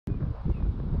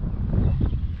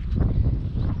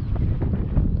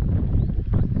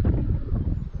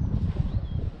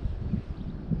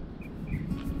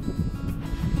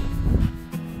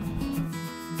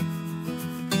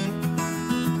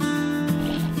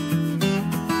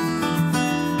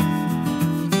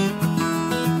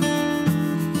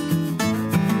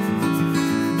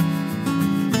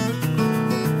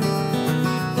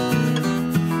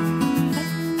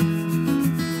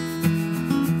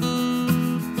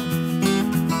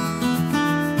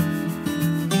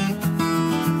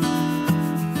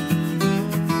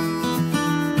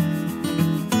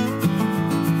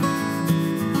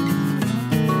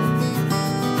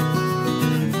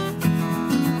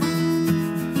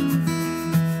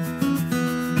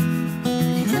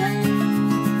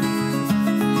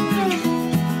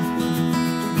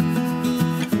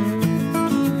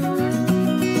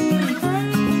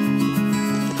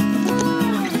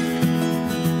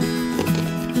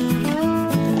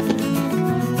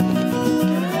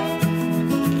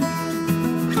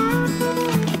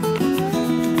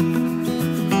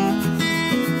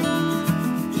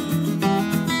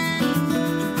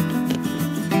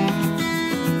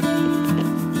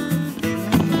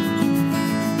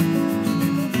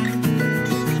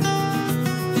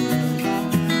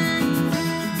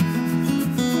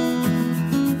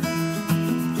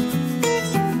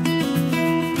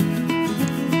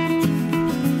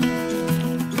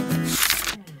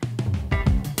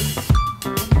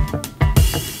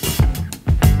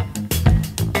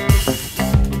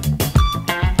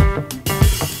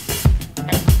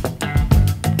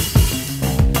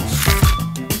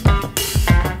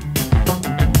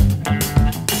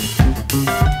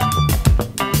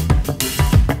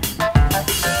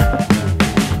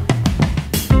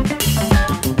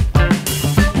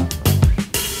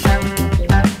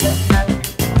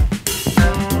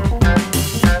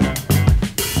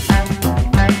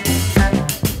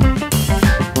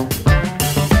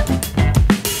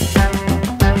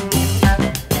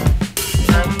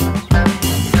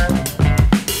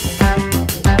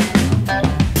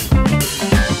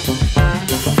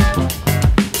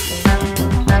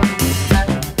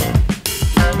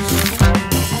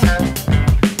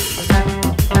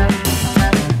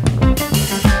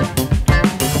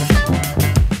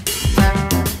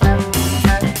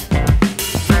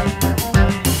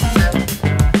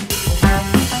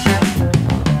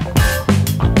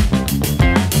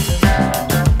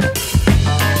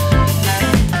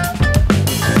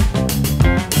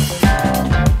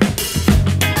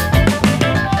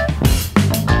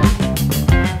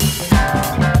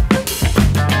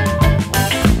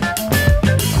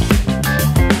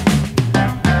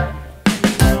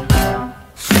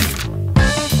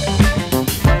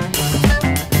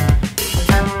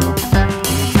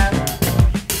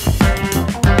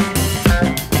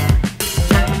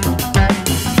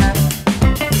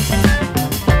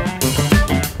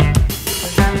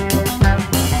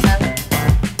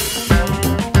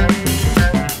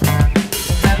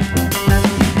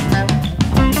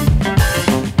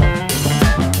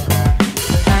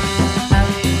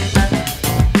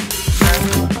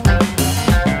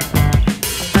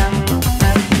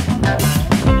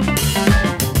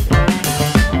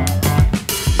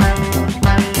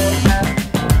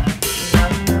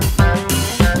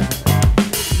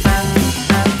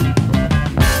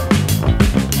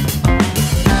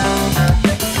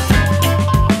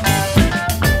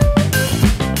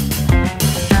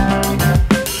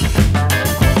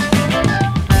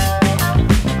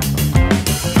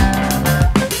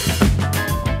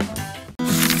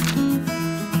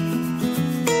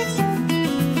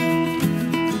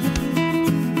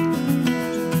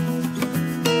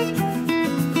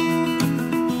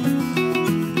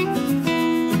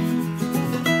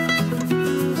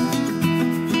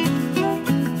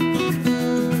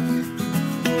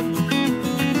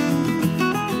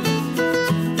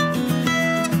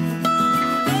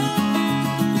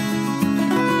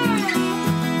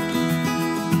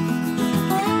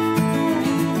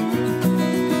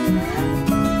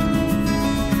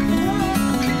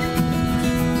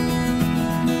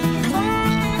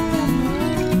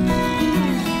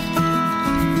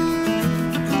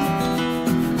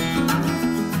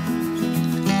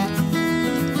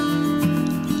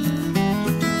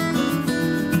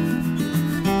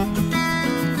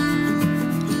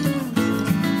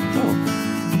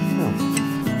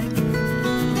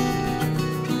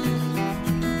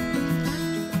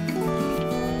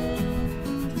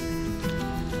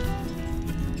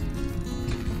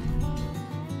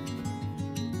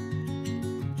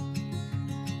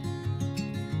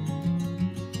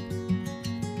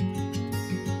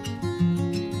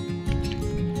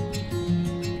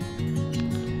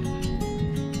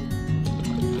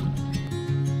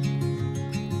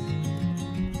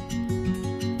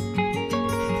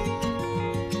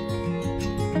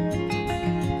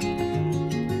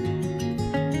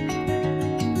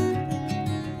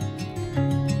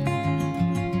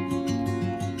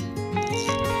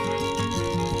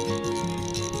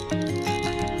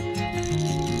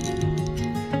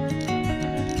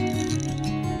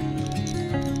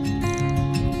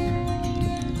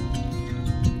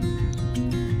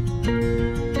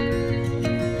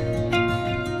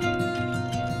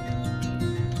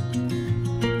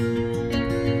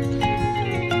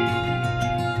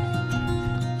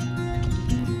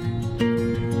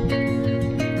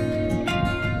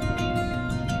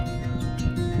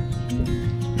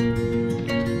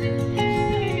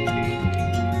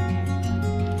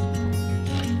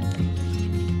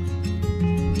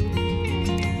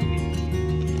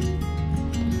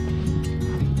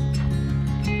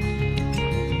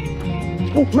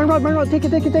Oh, my rod, take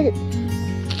it.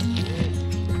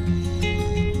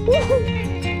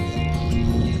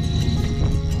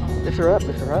 Lift her up.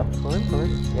 Come on.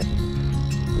 Yep.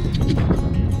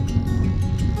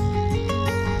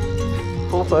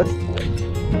 Pull first,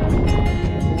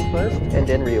 and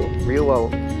then reel. Reel well.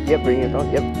 Yep, bring it on.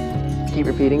 Yep. Keep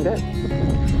repeating that.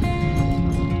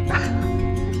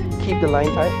 Keep the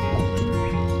line tight.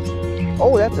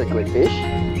 Oh, that's a good fish.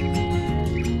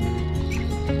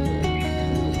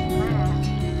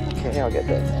 Okay, I'll get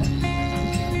that.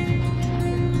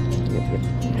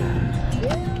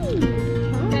 Yep.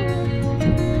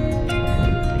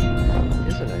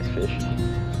 Here's a nice fish.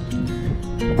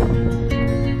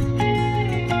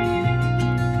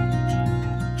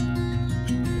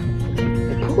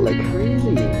 They pull like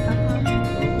crazy.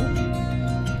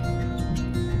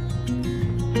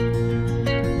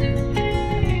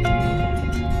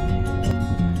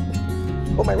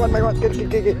 Oh, my rod. Get.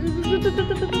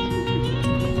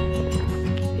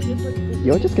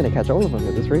 You're just gonna catch all of them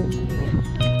at this rate.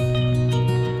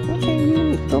 Okay,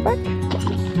 you go back.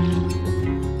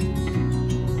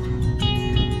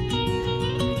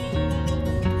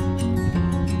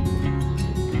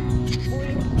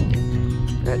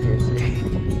 That is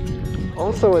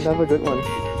also another good one.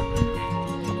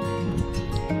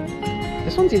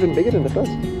 This one's even bigger than the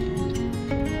first.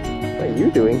 What are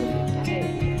you doing?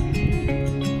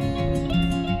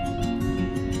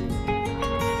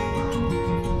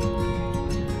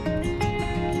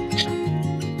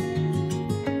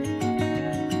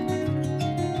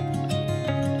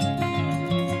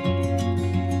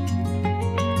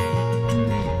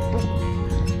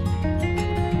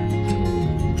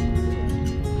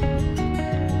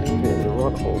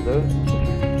 Holder.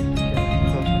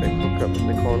 Perfect hook up in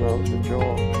the corner of the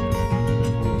jaw.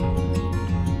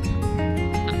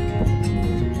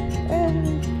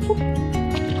 And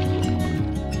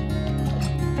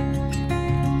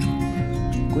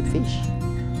good fish.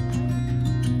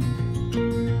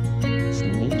 It's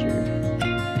nature.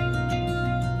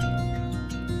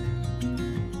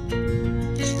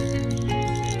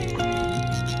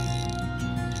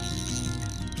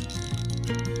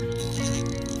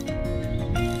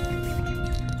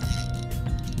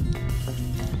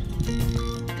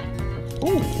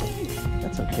 Oh,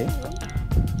 that's okay.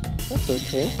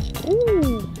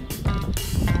 Ooh.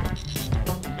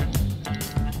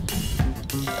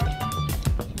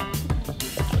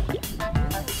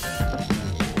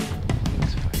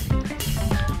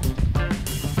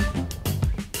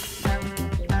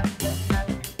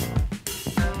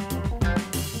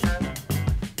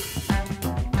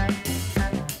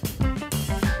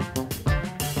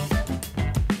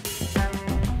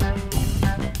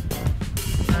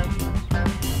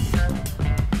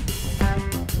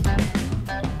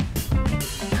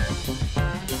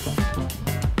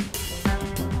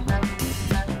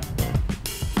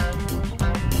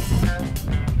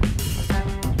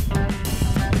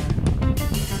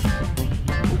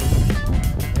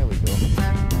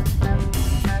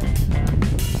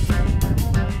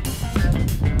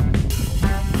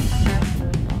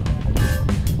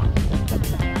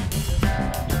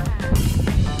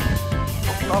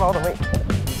 Not all the way.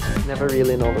 Never reel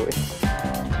in all the way.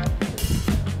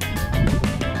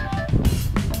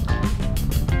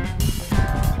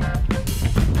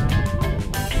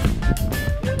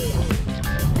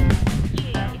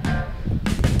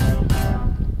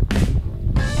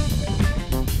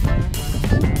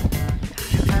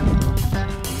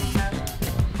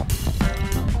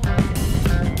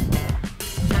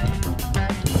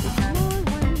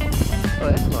 Oh,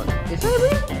 that's not. Is that a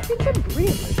bream? It's a bream.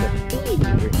 It's a baby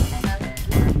bream.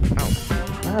 Ow.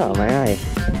 Oh, my eye.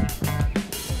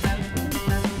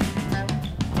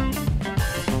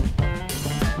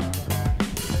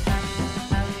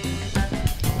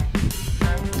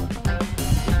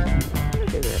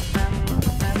 Look at that.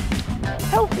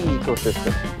 Healthy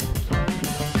ecosystem.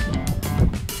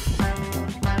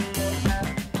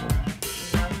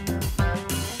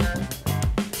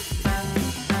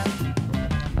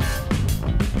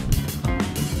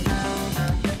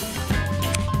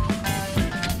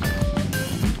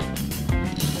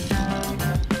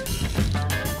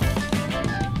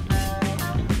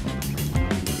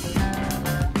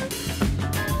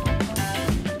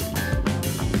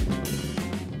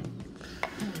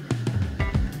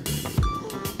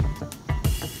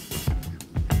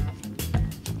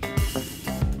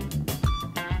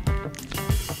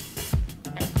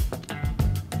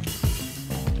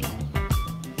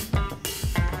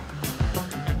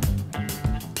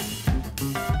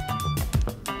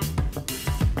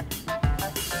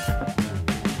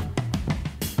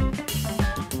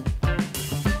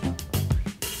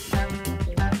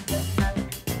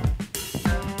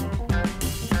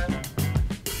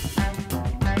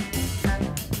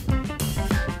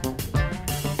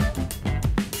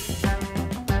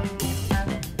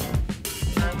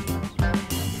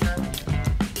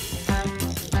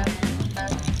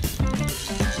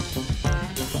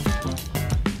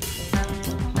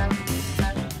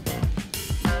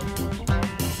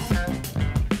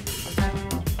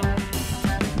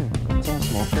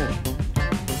 small fish.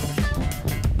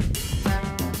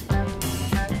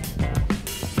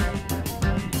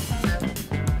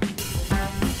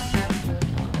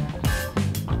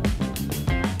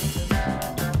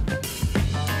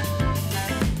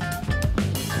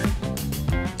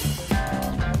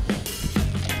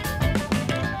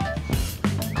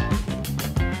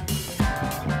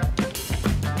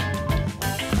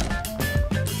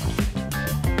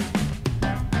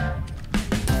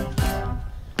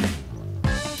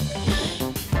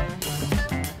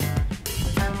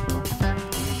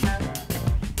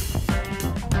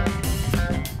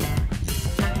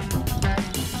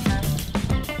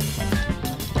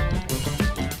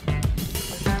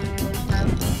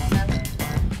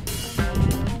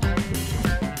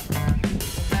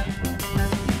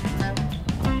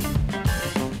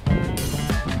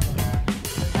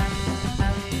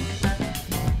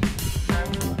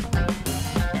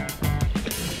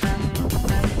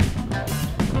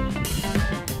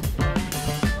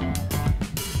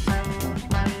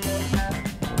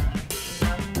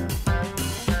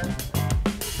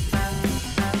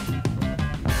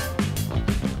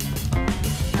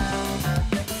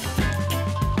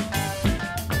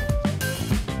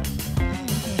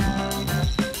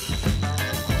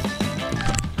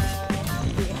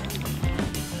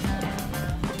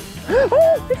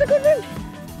 Oh, it's a good one!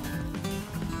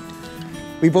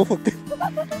 We both hooked it.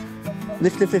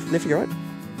 Lift your rod.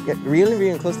 Yeah,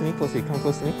 reel close to me, closely. Come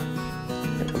close to me.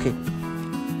 Yeah, okay.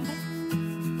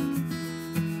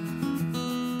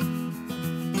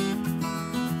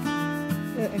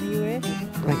 Anyway.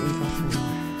 Right, really fast.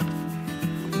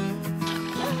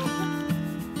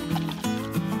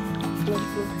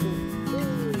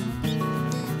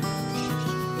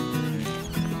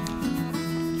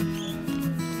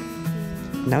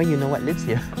 Now you know what lives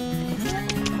here.